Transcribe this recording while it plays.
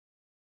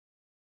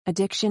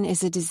Addiction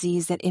is a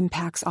disease that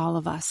impacts all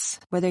of us.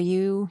 Whether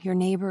you, your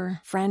neighbor,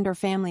 friend, or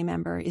family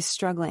member is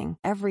struggling,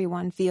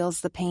 everyone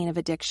feels the pain of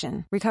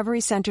addiction.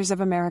 Recovery Centers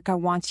of America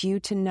wants you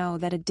to know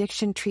that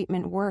addiction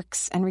treatment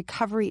works and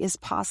recovery is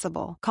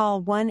possible.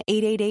 Call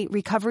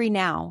 1-888-RECOVERY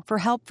now for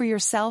help for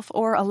yourself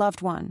or a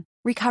loved one.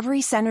 Recovery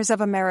Centers of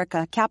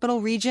America,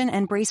 Capital Region,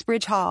 and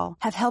Bracebridge Hall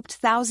have helped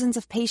thousands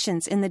of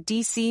patients in the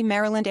D.C.,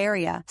 Maryland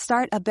area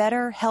start a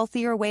better,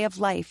 healthier way of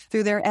life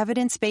through their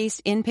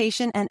evidence-based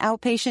inpatient and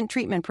outpatient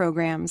treatment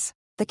programs.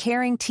 The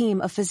caring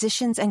team of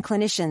physicians and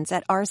clinicians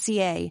at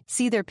RCA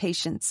see their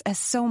patients as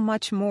so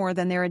much more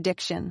than their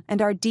addiction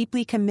and are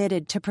deeply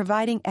committed to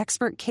providing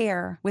expert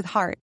care with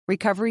heart.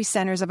 Recovery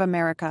Centers of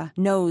America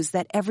knows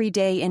that every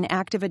day in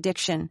active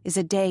addiction is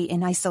a day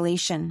in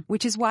isolation,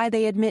 which is why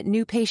they admit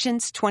new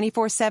patients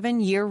 24/7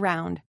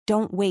 year-round.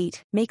 Don't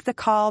wait. Make the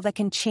call that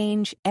can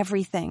change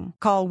everything.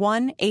 Call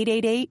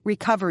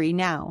 1-888-RECOVERY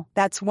now.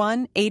 That's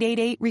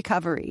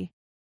 1-888-RECOVERY.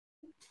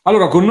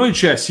 Allora, con noi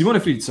c'è Simone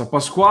Frizza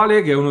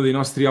Pasquale, che è uno dei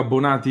nostri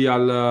abbonati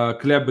al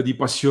club di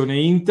Passione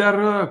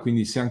Inter,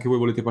 quindi se anche voi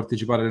volete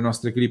partecipare alle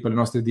nostre clip, alle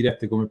nostre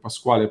dirette come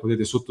Pasquale,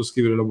 potete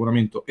sottoscrivere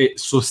l'abbonamento e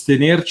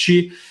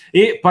sostenerci.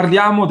 E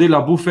parliamo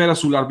della Bufera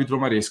sull'arbitro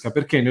Maresca,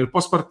 perché nel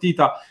post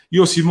partita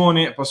io,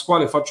 Simone,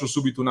 Pasquale, faccio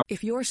subito una...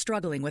 If you're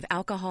struggling with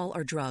alcohol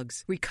or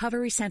drugs,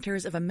 Recovery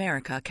Centers of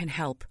America can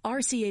help.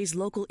 RCA's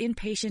local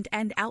inpatient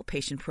and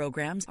outpatient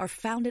programs are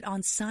founded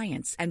on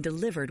science and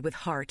delivered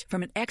with heart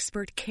from an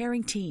expert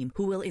caring team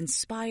who will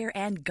inspire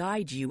and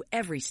guide you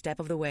every step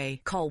of the way.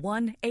 Call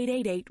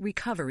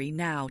 1-888-RECOVERY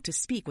now to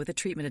speak with a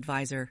treatment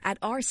advisor. At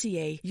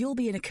RCA, you'll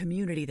be in a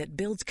community that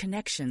builds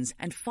connections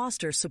and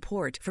fosters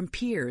support from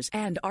peers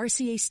and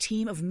RCA's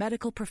team of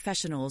medical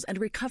professionals and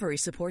recovery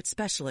support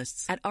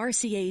specialists. At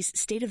RCA's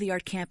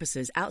state-of-the-art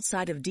campuses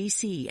outside of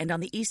D.C. and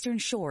on the Eastern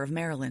Shore of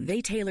Maryland, they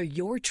tailor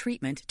your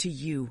treatment to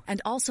you and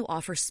also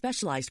offer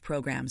specialized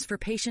programs for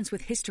patients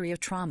with history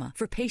of trauma,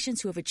 for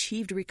patients who have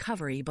achieved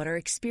recovery but are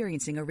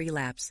experiencing a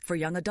relapse, for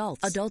young adults,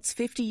 adults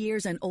 50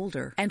 years and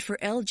older, and for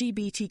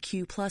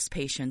LGBTQ plus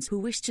patients who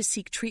wish to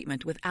seek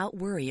treatment without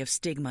worry of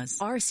stigmas.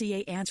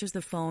 RCA answers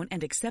the phone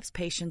and accepts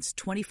patients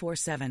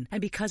 24/7. And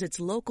because it's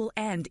local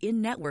and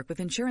in-network with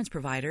insurance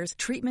providers,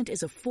 treatment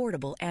is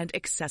affordable and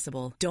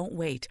accessible. Don't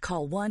wait.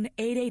 Call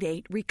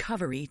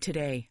 1-888-RECOVERY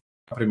today.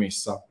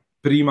 Premessa,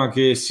 prima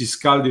che si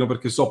scaldino,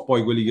 perché so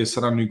poi quelli che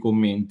saranno i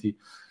commenti.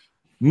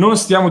 Non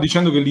stiamo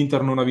dicendo che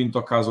l'Inter non ha vinto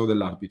a causa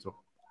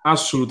dell'arbitro.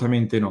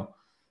 Assolutamente no.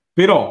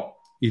 Però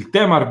il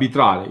tema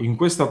arbitrale in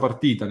questa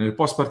partita, nel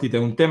post partita, è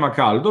un tema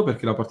caldo,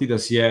 perché la partita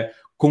si è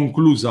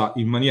conclusa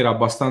in maniera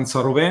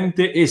abbastanza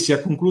rovente e si è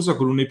conclusa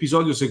con un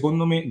episodio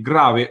secondo me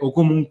grave, o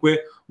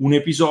comunque un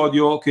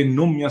episodio che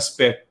non mi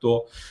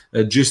aspetto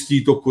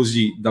gestito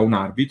così da un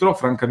arbitro.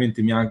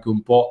 Francamente mi ha anche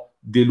un po'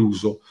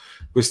 deluso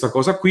questa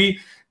cosa qui,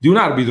 di un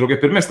arbitro che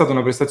per me è stata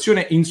una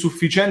prestazione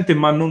insufficiente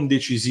ma non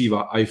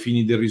decisiva ai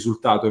fini del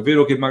risultato. È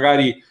vero che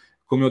magari,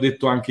 come ho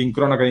detto anche in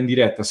cronaca in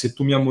diretta, se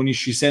tu mi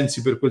ammonisci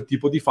Sensi per quel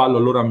tipo di fallo,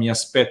 allora mi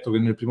aspetto che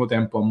nel primo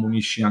tempo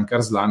ammonisci anche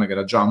Arslan, che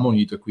era già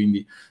ammonito e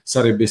quindi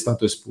sarebbe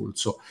stato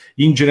espulso.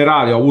 In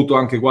generale ho avuto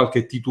anche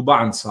qualche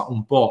titubanza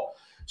un po'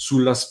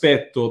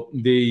 sull'aspetto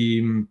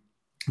dei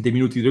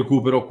minuti di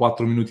recupero,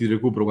 4 minuti di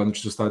recupero quando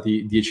ci sono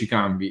stati 10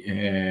 cambi,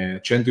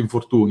 100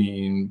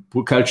 infortuni,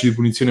 calci di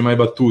punizione mai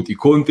battuti,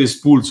 Conte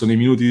espulso nei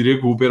minuti di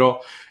recupero,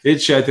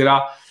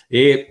 eccetera,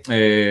 e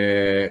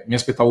mi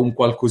aspettavo un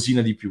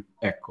qualcosina di più,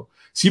 ecco.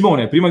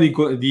 Simone, prima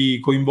di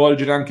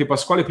coinvolgere anche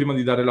Pasquale, prima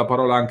di dare la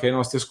parola anche ai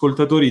nostri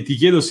ascoltatori, ti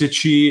chiedo se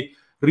ci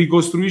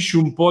ricostruisci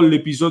un po'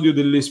 l'episodio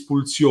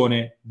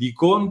dell'espulsione di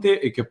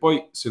Conte, e che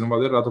poi, se non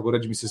vado errato,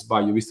 correggimi se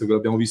sbaglio, visto che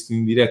l'abbiamo visto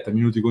in diretta,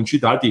 minuti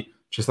concitati,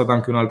 c'è stata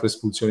anche un'altra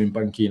espulsione in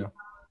panchina.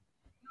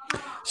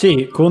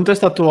 Sì, Conte è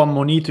stato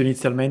ammonito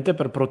inizialmente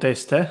per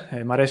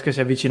proteste, Maresca si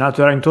è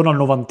avvicinato, era intorno al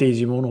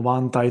 90esimo,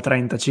 90 e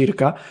 30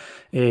 circa,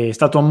 è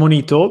stato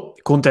ammonito.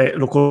 Conte,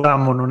 lo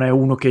conosciamo, non è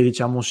uno che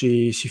diciamo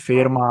si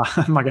ferma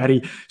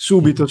magari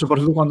subito,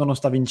 soprattutto quando non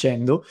sta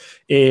vincendo,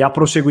 e ha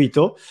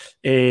proseguito.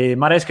 E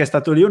Maresca è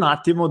stato lì un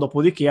attimo,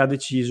 dopodiché ha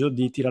deciso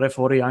di tirare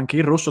fuori anche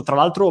il rosso. Tra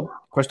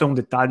l'altro, questo è un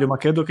dettaglio, ma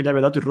credo che gli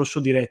abbia dato il rosso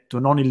diretto,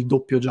 non il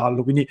doppio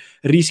giallo, quindi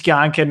rischia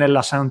anche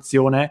nella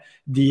sanzione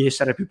di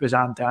essere più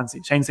pesante, anzi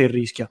senza il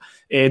rischio.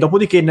 E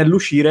dopodiché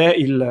nell'uscire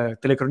il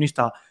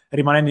telecronista,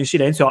 rimanendo in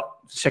silenzio,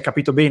 si è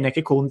capito bene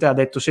che Conte ha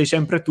detto: sei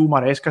sempre tu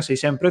Maresca, sei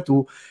sempre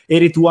tu,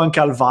 eri tu anche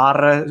al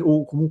VAR,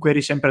 o comunque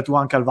eri sempre tu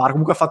anche al VAR,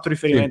 comunque ha fatto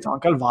riferimento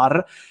anche al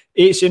VAR,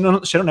 e se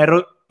non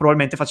erro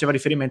probabilmente faceva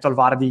riferimento al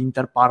VAR di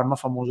Inter-Parma,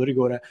 famoso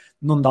rigore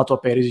non dato a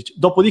Perisic.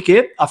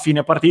 Dopodiché a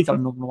fine partita,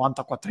 al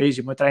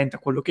 94esimo e 30,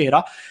 quello che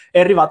era, è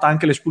arrivata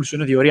anche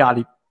l'espulsione di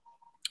Oriali,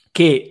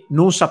 che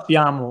non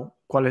sappiamo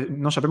quale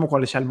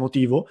sia il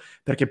motivo,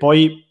 perché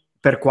poi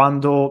per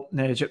quanto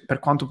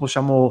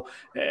possiamo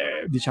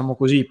diciamo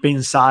così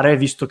pensare,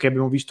 visto che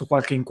abbiamo visto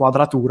qualche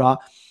inquadratura,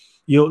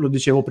 io lo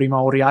dicevo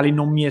prima, Oriali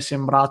non mi è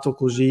sembrato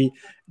così,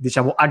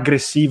 diciamo,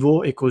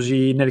 aggressivo e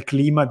così nel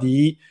clima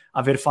di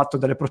aver fatto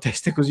delle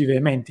proteste così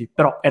veementi,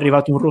 però è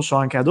arrivato un rosso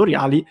anche ad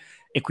Oriali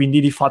e quindi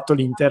di fatto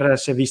l'Inter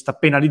si è vista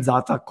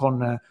penalizzata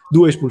con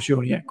 2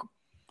 espulsioni, ecco.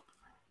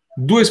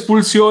 2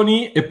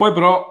 espulsioni, e poi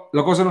però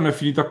la cosa non è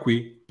finita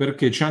qui,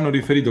 perché ci hanno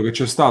riferito che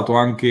c'è stato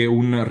anche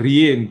un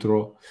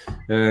rientro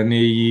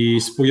negli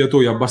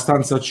spogliatoi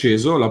abbastanza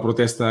acceso. La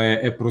protesta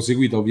è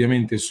proseguita,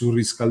 ovviamente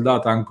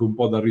surriscaldata anche un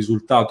po' dal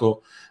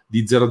risultato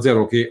di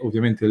 0-0, che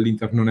ovviamente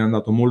l'Inter non è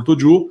andato molto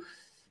giù,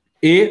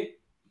 e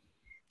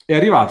è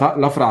arrivata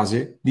la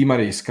frase di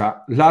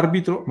Maresca,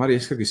 l'arbitro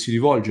Maresca, che si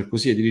rivolge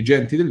così ai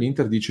dirigenti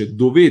dell'Inter, dice: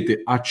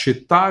 dovete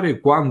accettare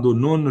quando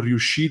non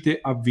riuscite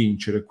a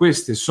vincere.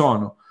 Queste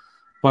sono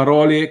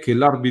parole che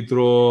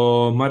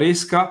l'arbitro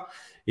Maresca,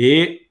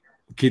 e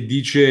che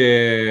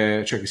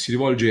dice, cioè che si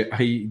rivolge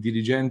ai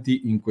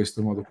dirigenti in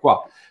questo modo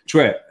qua.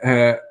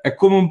 Cioè è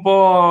come un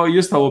po',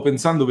 io stavo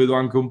pensando, vedo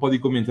anche un po' di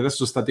commenti,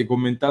 adesso state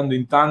commentando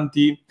in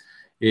tanti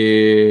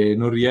e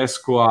non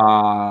riesco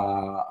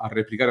a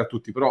replicare a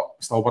tutti, però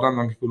stavo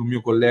parlando anche con un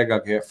mio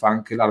collega che fa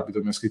anche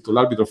l'arbitro, mi ha scritto: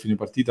 l'arbitro a fine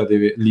partita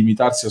deve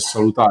limitarsi a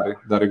salutare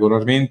dal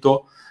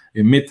regolamento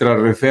e mettere al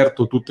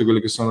referto tutte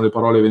quelle che sono le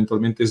parole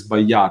eventualmente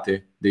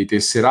sbagliate dei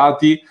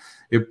tesserati,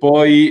 e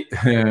poi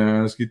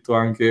ho scritto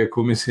anche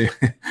come se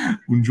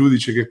un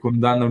giudice che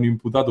condanna un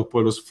imputato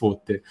poi lo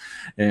sfotte,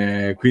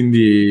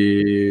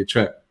 quindi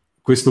cioè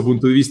questo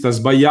punto di vista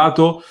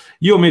sbagliato.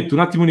 Io metto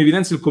un attimo in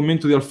evidenza il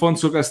commento di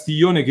Alfonso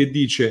Castiglione, che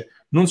dice: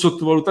 non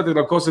sottovalutate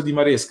la cosa di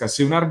Maresca,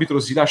 se un arbitro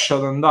si lascia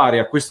andare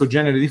a questo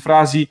genere di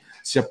frasi,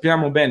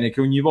 sappiamo bene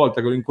che ogni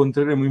volta che lo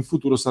incontreremo in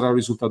futuro sarà un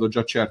risultato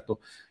già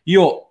certo.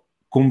 Io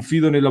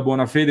confido nella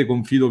buona fede,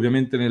 confido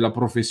ovviamente nella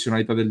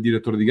professionalità del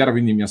direttore di gara,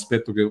 quindi mi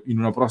aspetto che in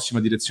una prossima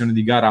direzione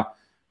di gara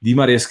di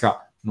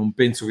Maresca non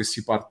penso che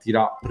si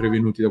partirà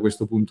prevenuti da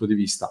questo punto di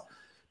vista.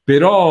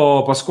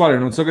 Però Pasquale,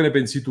 non so che ne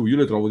pensi tu, io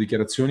le trovo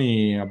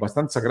dichiarazioni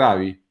abbastanza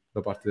gravi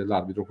da parte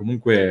dell'arbitro,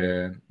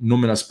 comunque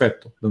non me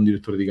l'aspetto da un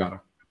direttore di gara.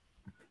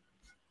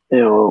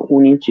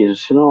 Un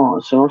inciso,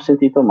 se non ho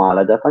sentito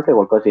male, ha dato anche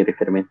qualcosa in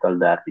riferimento al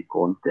derby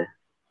Conte,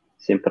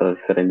 sempre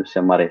riferendosi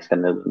a Maresca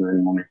nel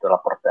momento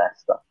della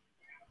protesta.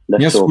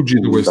 Adesso, mi è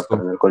sfuggito questo. Da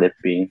prendere con le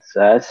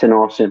pinze,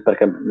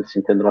 perché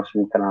sentendola su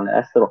un canale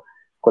estero,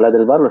 quella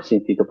del VAR l'ho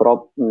sentito,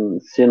 però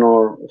se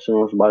non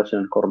sbaglio, se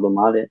non ricordo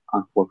male,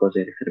 anche qualcosa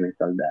in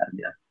riferimento al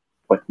derby,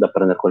 poi da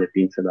prendere con le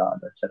pinze da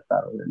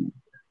accertare ovviamente.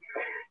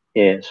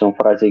 E sono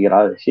frasi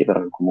gravi, sì,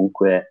 perché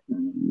comunque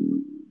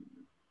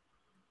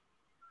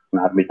un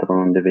arbitro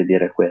non deve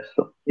dire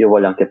questo. Io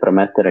voglio anche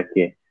premettere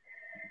che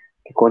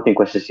Conte in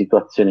queste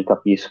situazioni,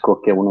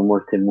 capisco che è uno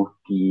molto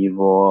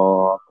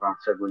emotivo,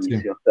 transagonista,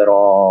 sì,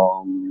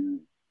 però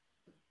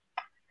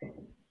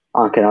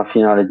anche nella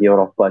finale di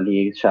Europa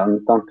League, cioè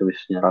ogni tanto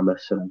bisognerebbe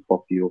essere un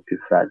po' più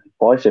freddi.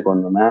 Poi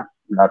secondo me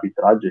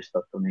l'arbitraggio è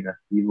stato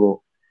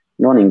negativo,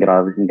 non in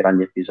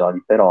grandi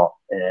episodi, però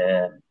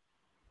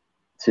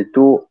se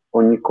tu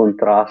ogni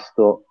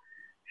contrasto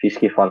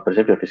fischi fallo, per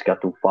esempio ho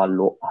fischiato un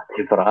fallo a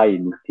De Vrij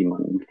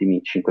negli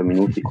ultimi 5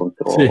 minuti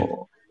contro... sì.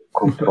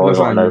 Contro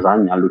la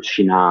lasagna,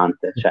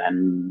 allucinante, cioè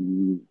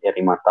il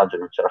rimontaggio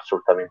non c'era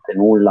assolutamente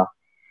nulla,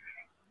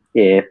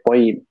 e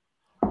poi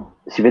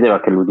si vedeva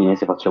che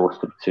l'Udinese faceva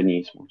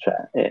ostruzionismo, cioè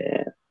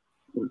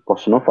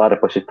possono fare,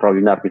 poi se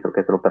trovi un arbitro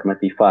che te lo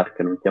permette di fare,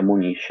 che non ti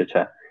ammonisce,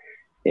 cioè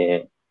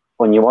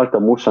ogni volta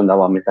Musso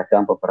andava a metà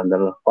campo a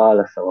prendere la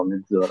palla, stava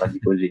mezz'ora di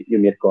così. Io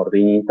mi ricordo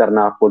in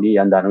Inter-Napoli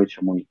andarono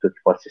ammonito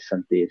tipo al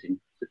 60esimo,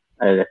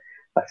 al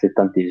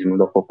 70esimo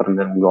dopo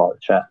prendere un gol,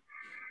 cioè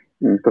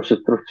questo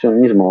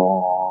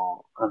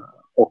ostruzionismo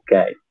ok,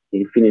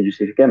 il fine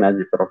giustifica i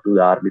mezzi, però tu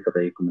da arbitro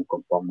devi comunque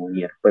un po'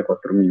 ammonire. Poi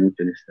 4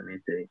 minuti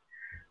onestamente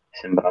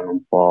sembrano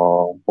un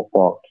po'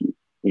 pochi,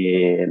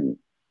 e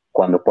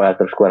quando poi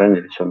altre squadre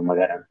ne sono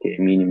magari anche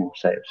minimo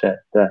 6 o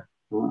 7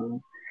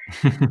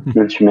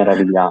 non ci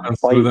meravigliamo.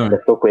 Poi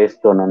detto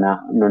questo non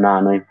ha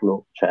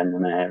cioè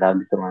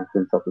l'arbitro non ha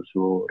influenzato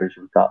sul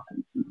risultato,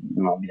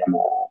 non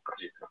abbiamo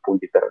preso 3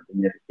 punti per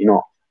venire di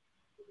no.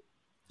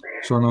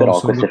 Però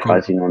queste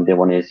frasi non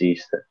devono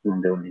esistere,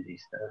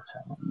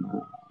 cioè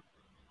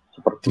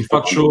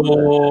soprattutto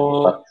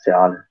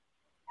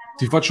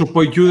ti faccio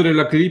poi chiudere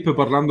la clip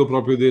parlando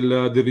proprio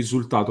del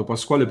risultato.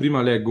 Pasquale,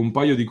 prima leggo un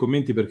paio di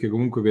commenti perché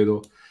comunque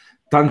vedo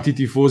tanti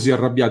tifosi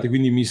arrabbiati,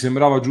 quindi mi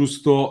sembrava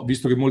giusto,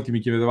 visto che molti mi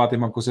chiedevate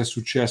ma cos'è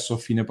successo a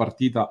fine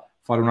partita,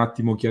 fare un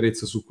attimo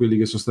chiarezza su quelli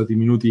che sono stati i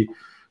minuti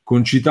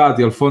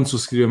concitati. Alfonso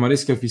scrive: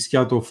 Maresca ha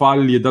fischiato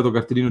falli e dato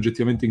cartellini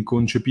oggettivamente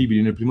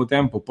inconcepibili nel primo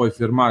tempo, poi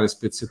fermare e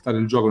spezzettare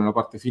il gioco nella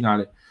parte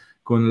finale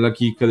con la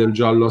chicca del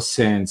giallo a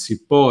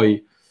Sensi.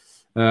 Poi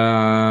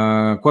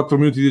 4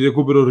 minuti di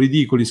recupero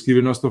ridicoli, scrive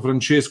il nostro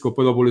Francesco,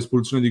 poi dopo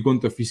l'espulsione di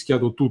Conte ha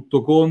fischiato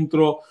tutto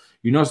contro.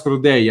 Il nostro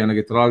Dejan,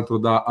 che tra l'altro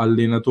da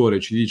allenatore,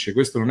 ci dice: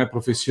 questo non è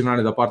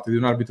professionale da parte di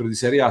un arbitro di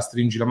Serie A,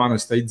 stringi la mano e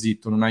stai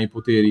zitto, non hai i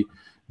poteri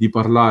di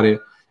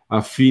parlare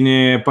a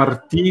fine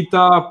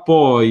partita.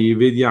 Poi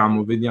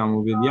vediamo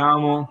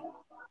il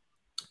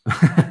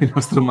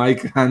nostro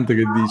Mike Hunt che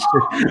dice: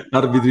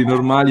 arbitri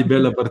normali,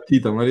 bella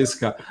partita,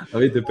 Maresca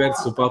avete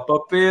perso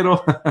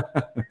papapero.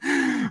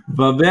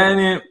 Va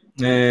bene,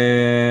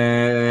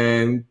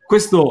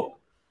 questo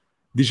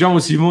diciamo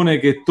Simone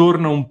che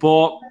torna un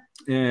po',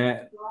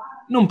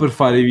 non per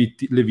fare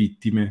le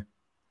vittime,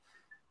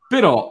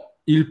 però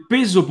il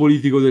peso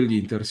politico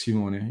dell'Inter,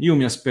 Simone, io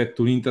mi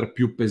aspetto un Inter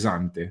più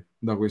pesante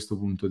da questo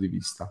punto di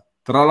vista.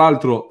 Tra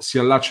l'altro si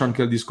allaccia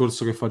anche al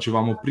discorso che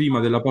facevamo prima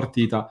della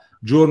partita,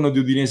 giorno di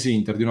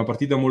Udinese-Inter, di una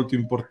partita molto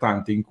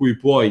importante in cui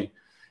puoi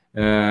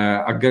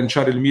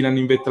agganciare il Milan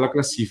in vetta alla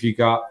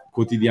classifica,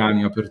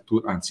 quotidiani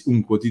apertura, anzi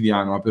un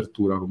quotidiano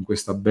apertura con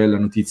questa bella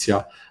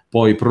notizia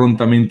poi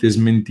prontamente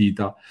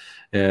smentita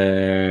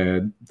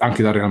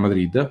anche dal Real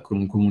Madrid con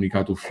un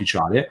comunicato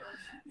ufficiale,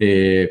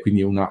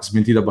 quindi una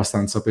smentita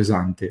abbastanza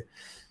pesante.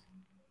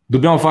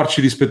 Dobbiamo farci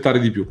rispettare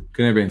di più,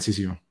 che ne pensi,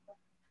 Simo?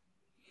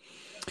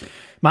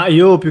 Ma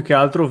io più che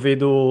altro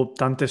vedo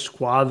tante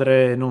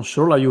squadre, non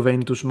solo la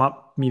Juventus,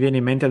 ma mi viene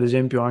in mente ad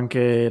esempio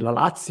anche la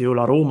Lazio,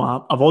 la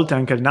Roma, a volte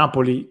anche il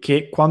Napoli,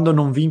 che quando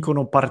non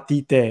vincono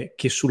partite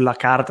che sulla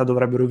carta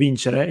dovrebbero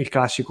vincere, il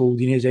classico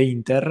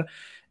Udinese-Inter,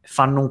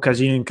 fanno un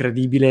casino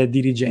incredibile,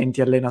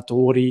 dirigenti,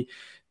 allenatori,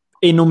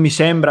 e non mi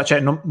sembra, cioè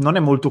non è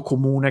molto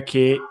comune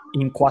che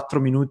in 4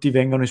 minuti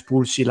vengano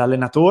espulsi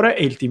l'allenatore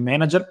e il team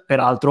manager.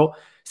 Peraltro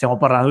stiamo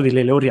parlando di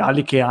Lele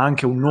Oriali, che ha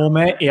anche un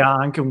nome e ha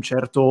anche un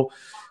certo,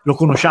 lo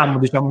conosciamo,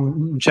 diciamo,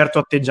 un certo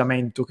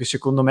atteggiamento che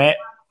secondo me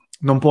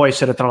non può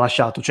essere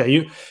tralasciato. Cioè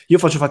io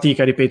faccio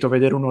fatica, ripeto, a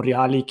vedere un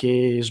Oriali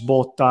che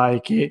sbotta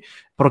e che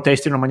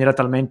protesta in una maniera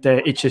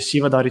talmente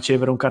eccessiva da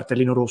ricevere un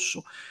cartellino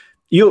rosso.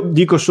 Io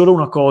dico solo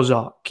una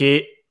cosa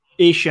che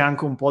esce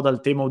anche un po'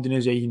 dal tema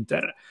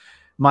Udinese-Inter.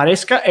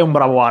 Maresca è un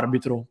bravo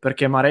arbitro,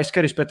 perché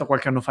Maresca rispetto a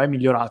qualche anno fa è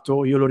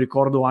migliorato. Io lo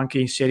ricordo anche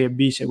in Serie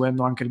B,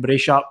 seguendo anche il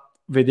Brescia,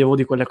 vedevo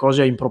di quelle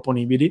cose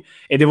improponibili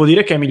e devo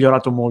dire che è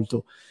migliorato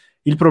molto.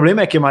 Il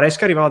problema è che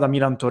Maresca arrivava da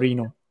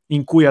Milan-Torino,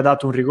 in cui ha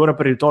dato un rigore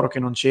per il Toro che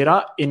non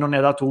c'era e non ne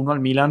ha dato uno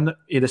al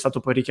Milan ed è stato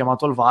poi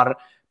richiamato al VAR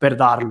per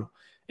darlo.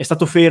 È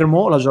stato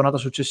fermo la giornata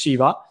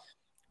successiva.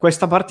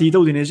 Questa partita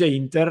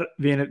Udinese-Inter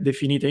viene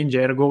definita in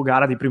gergo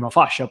gara di prima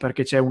fascia,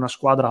 perché c'è una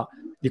squadra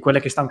di quelle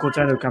che stanno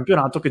contenendo il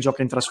campionato che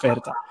gioca in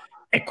trasferta.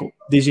 Ecco,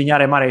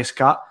 disegnare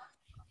Maresca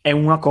è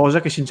una cosa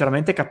che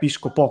sinceramente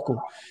capisco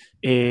poco,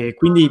 e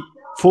quindi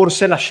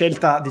forse la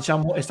scelta,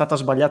 diciamo, è stata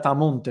sbagliata a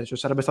monte, cioè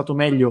sarebbe stato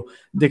meglio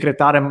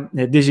decretare,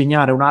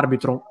 designare un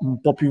arbitro un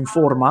po' più in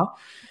forma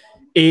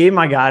e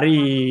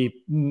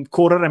magari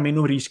correre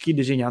meno rischi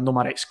disegnando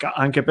Maresca,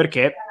 anche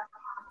perché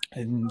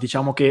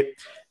diciamo che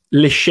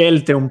le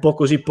scelte un po'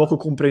 così poco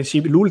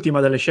comprensibili, l'ultima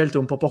delle scelte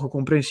un po' poco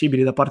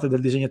comprensibili da parte del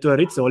disegnatore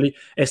Rizzoli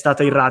è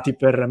stata Irrati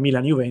per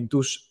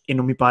Milan-Juventus, e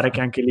non mi pare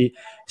che anche lì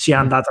sia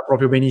andata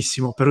proprio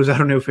benissimo, per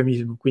usare un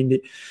eufemismo.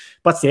 Quindi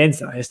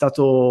pazienza, è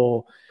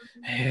stato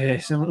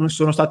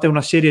sono state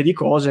una serie di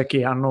cose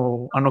che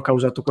hanno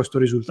causato questo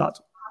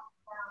risultato.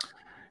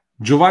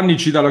 Giovanni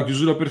ci dà la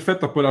chiusura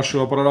perfetta, poi lascio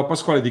la parola a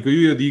Pasquale.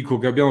 Io dico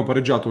che abbiamo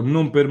pareggiato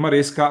non per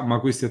Maresca, ma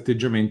questi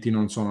atteggiamenti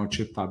non sono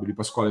accettabili.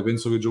 Pasquale,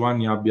 penso che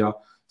Giovanni abbia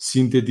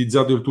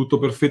sintetizzato il tutto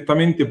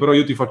perfettamente, però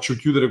io ti faccio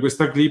chiudere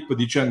questa clip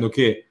dicendo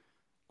che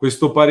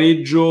questo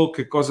pareggio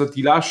che cosa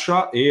ti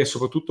lascia e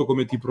soprattutto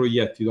come ti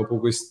proietti dopo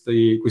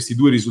questi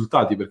due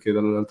risultati, perché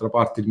dall'altra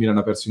parte il Milan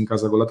ha perso in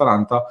casa con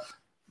l'Atalanta.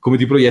 Come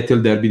ti proietti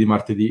al derby di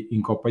martedì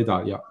in Coppa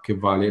Italia, che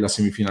vale la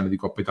semifinale di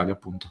Coppa Italia,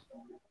 appunto?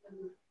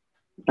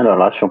 Allora,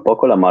 lascio un po'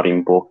 con l'amaro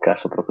in bocca,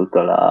 soprattutto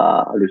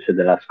alla luce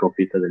della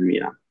sconfitta del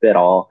Milan,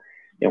 però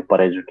è un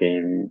pareggio che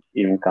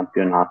in un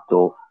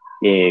campionato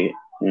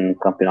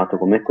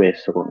come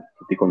questo, con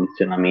tutti i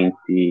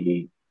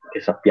condizionamenti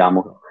che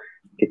sappiamo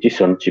che ci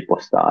sono, ci può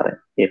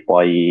stare. E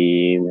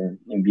poi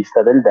in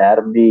vista del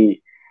derby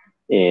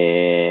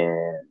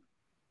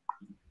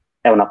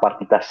è una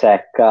partita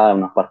secca, è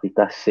una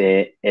partita a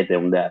sé ed è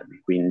un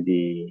derby,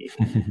 quindi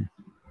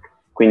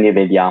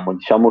vediamo.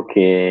 Diciamo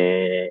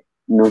che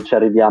non ci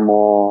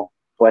arriviamo,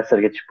 può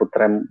essere che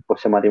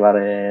possiamo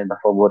arrivare da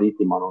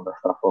favoriti, ma non da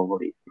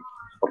strafavoriti,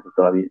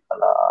 soprattutto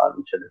alla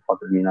luce del fatto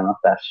che il Milan ha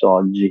perso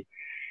oggi,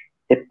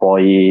 e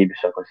poi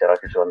bisogna considerare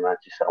che secondo me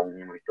ci sarà un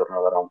minimo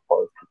ritorno, verrà un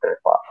po' da tutte le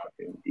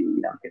parti,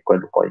 quindi anche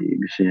quello poi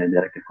bisogna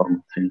vedere che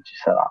formazioni ci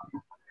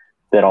saranno.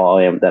 Però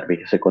è un derby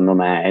che secondo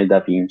me è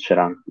da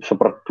vincere,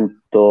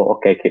 soprattutto,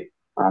 ok, che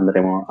se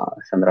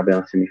andrà bene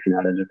alla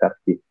semifinale a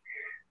giocarti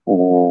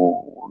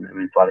un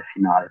eventuale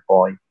finale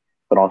poi,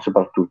 però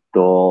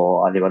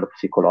soprattutto a livello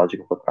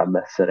psicologico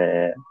potrebbe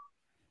essere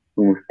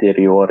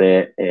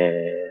un'ulteriore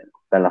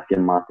bella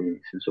fiammata in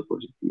senso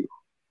positivo.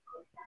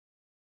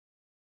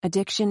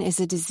 Addiction is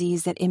a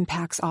disease that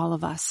impacts all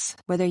of us.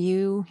 Whether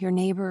you, your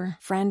neighbor,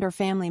 friend, or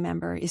family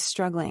member is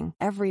struggling,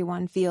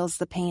 everyone feels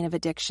the pain of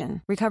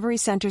addiction. Recovery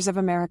Centers of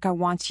America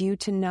wants you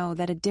to know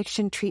that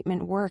addiction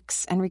treatment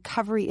works and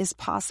recovery is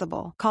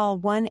possible. Call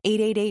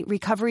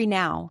 1-888-RECOVERY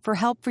now for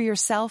help for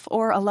yourself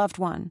or a loved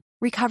one.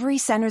 Recovery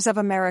Centers of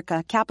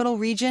America, Capital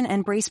Region,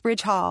 and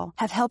Bracebridge Hall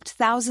have helped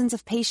thousands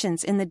of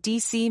patients in the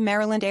D.C.,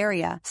 Maryland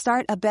area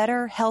start a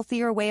better,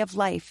 healthier way of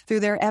life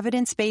through their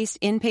evidence-based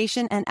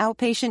inpatient and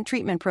outpatient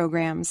treatment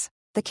programs.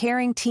 The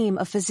caring team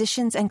of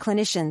physicians and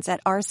clinicians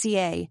at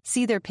RCA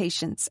see their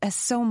patients as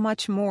so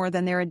much more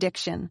than their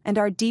addiction and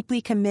are deeply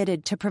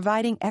committed to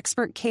providing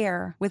expert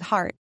care with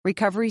heart.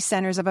 Recovery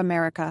Centers of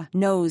America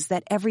knows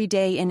that every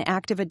day in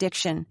active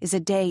addiction is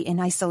a day in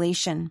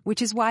isolation, which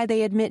is why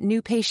they admit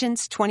new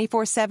patients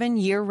 24/7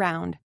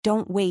 year-round.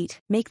 Don't wait.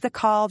 Make the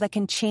call that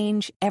can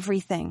change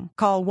everything.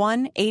 Call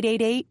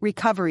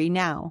 1-888-RECOVERY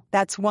now.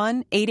 That's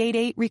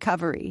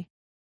 1-888-RECOVERY.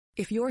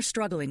 If you're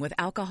struggling with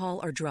alcohol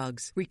or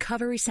drugs,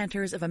 Recovery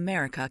Centers of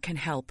America can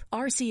help.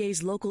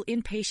 RCA's local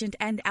inpatient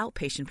and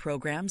outpatient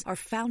programs are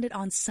founded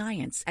on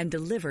science and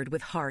delivered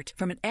with heart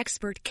from an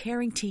expert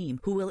caring team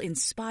who will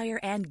inspire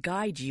and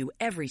guide you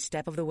every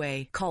step of the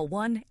way. Call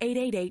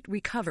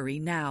 1-888-RECOVERY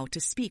now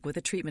to speak with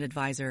a treatment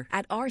advisor.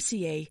 At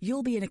RCA,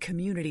 you'll be in a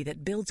community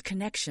that builds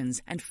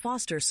connections and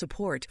fosters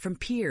support from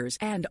peers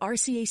and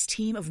RCA's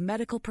team of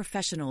medical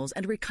professionals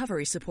and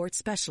recovery support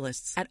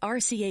specialists. At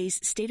RCA's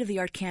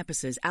state-of-the-art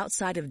campuses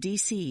outside of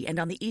D.C. and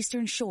on the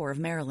Eastern Shore of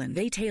Maryland,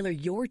 they tailor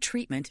your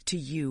treatment to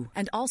you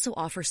and also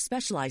offer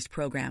specialized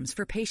programs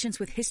for patients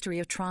with history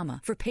of trauma,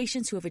 for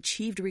patients who have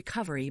achieved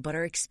recovery but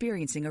are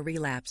experiencing a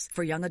relapse,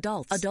 for young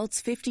adults,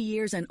 adults 50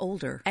 years and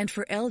older, and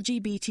for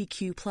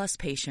LGBTQ plus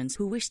patients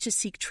who wish to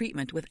seek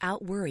treatment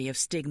without worry of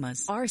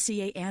stigmas.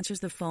 RCA answers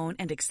the phone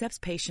and accepts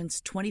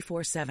patients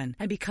 24/7.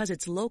 And because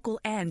it's local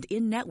and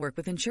in-network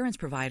with insurance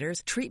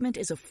providers, treatment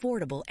is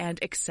affordable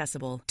and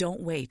accessible. Don't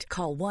wait.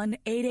 Call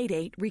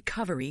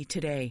 1-888-RECOVERY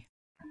today.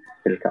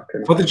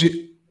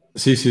 Fateci,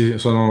 sì,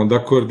 sono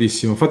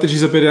d'accordissimo. Fateci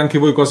sapere anche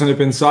voi cosa ne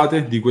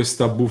pensate di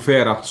questa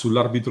bufera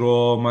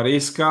sull'arbitro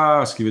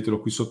Maresca. Scrivetelo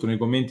qui sotto nei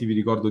commenti. Vi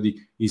ricordo di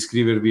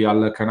iscrivervi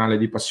al canale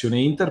di Passione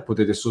Inter.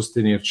 Potete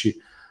sostenerci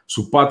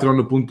su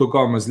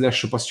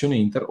patreon.com/Passione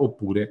Inter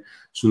oppure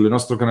sul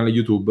nostro canale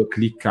YouTube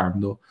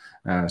cliccando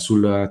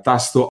sul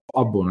tasto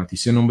abbonati.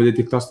 Se non vedete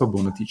il tasto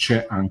abbonati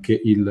c'è anche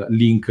il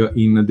link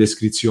in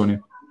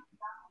descrizione.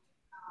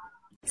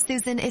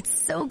 Susan, it's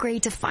so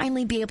great to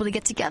finally be able to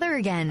get together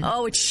again.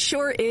 Oh, it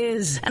sure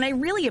is. And I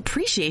really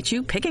appreciate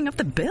you picking up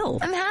the bill.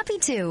 I'm happy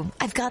to.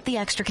 I've got the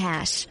extra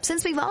cash.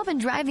 Since we've all been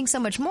driving so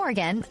much more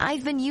again,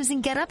 I've been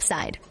using Get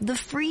Upside, the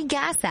free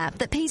gas app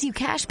that pays you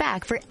cash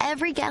back for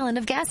every gallon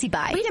of gas you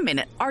buy. Wait a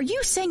minute. Are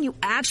you saying you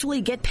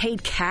actually get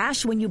paid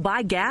cash when you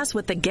buy gas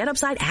with the Get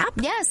Upside app?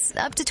 Yes,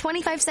 up to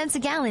 25 cents a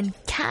gallon.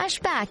 Cash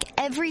back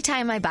every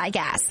time I buy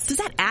gas. Does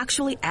that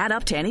actually add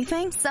up to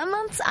anything? Some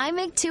months I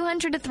make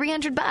 $200 to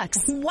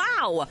 $300.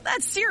 Wow,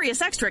 that's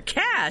serious extra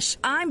cash.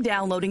 I'm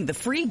downloading the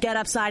free Get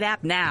Upside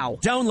app now.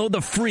 Download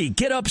the free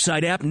Get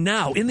Upside app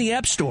now in the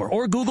App Store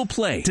or Google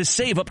Play to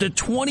save up to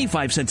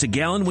 25 cents a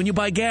gallon when you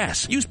buy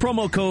gas. Use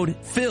promo code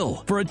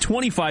PHIL for a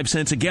 25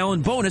 cents a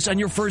gallon bonus on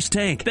your first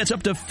tank. That's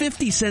up to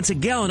 50 cents a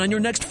gallon on your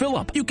next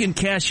fill-up. You can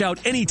cash out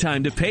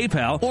anytime to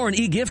PayPal or an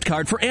e-gift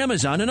card for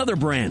Amazon and other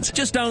brands.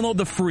 Just download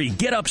the free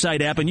Get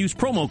Upside app and use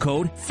promo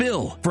code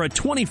PHIL for a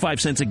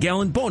 25 cents a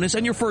gallon bonus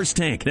on your first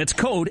tank. That's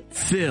code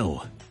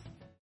PHIL.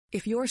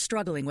 If you're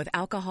struggling with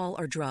alcohol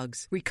or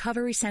drugs,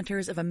 Recovery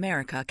Centers of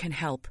America can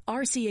help.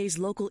 RCA's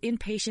local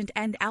inpatient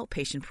and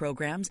outpatient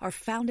programs are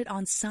founded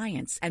on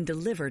science and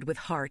delivered with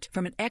heart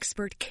from an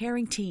expert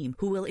caring team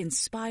who will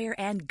inspire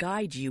and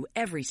guide you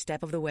every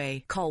step of the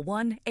way. Call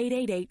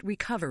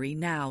 1-888-RECOVERY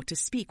now to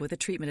speak with a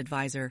treatment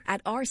advisor.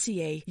 At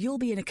RCA, you'll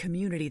be in a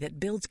community that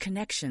builds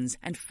connections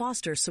and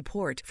fosters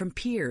support from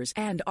peers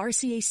and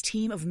RCA's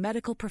team of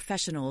medical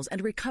professionals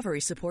and recovery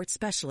support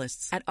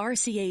specialists. At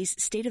RCA's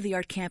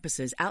state-of-the-art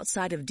campuses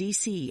outside of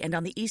D.C. and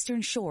on the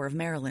Eastern Shore of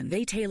Maryland,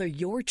 they tailor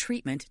your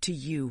treatment to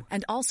you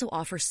and also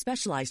offer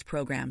specialized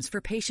programs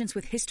for patients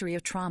with history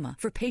of trauma,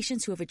 for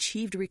patients who have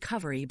achieved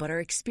recovery but are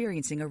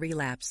experiencing a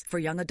relapse, for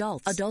young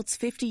adults, adults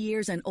 50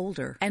 years and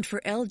older, and for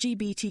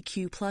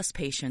LGBTQ plus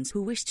patients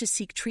who wish to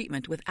seek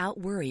treatment without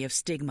worry of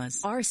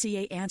stigmas.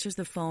 RCA answers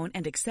the phone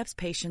and accepts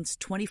patients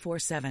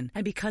 24/7.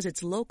 And because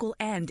it's local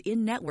and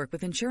in-network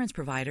with insurance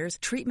providers,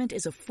 treatment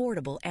is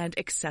affordable and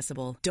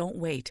accessible. Don't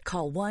wait.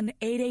 Call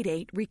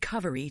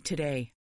 1-888-RECOVERY today.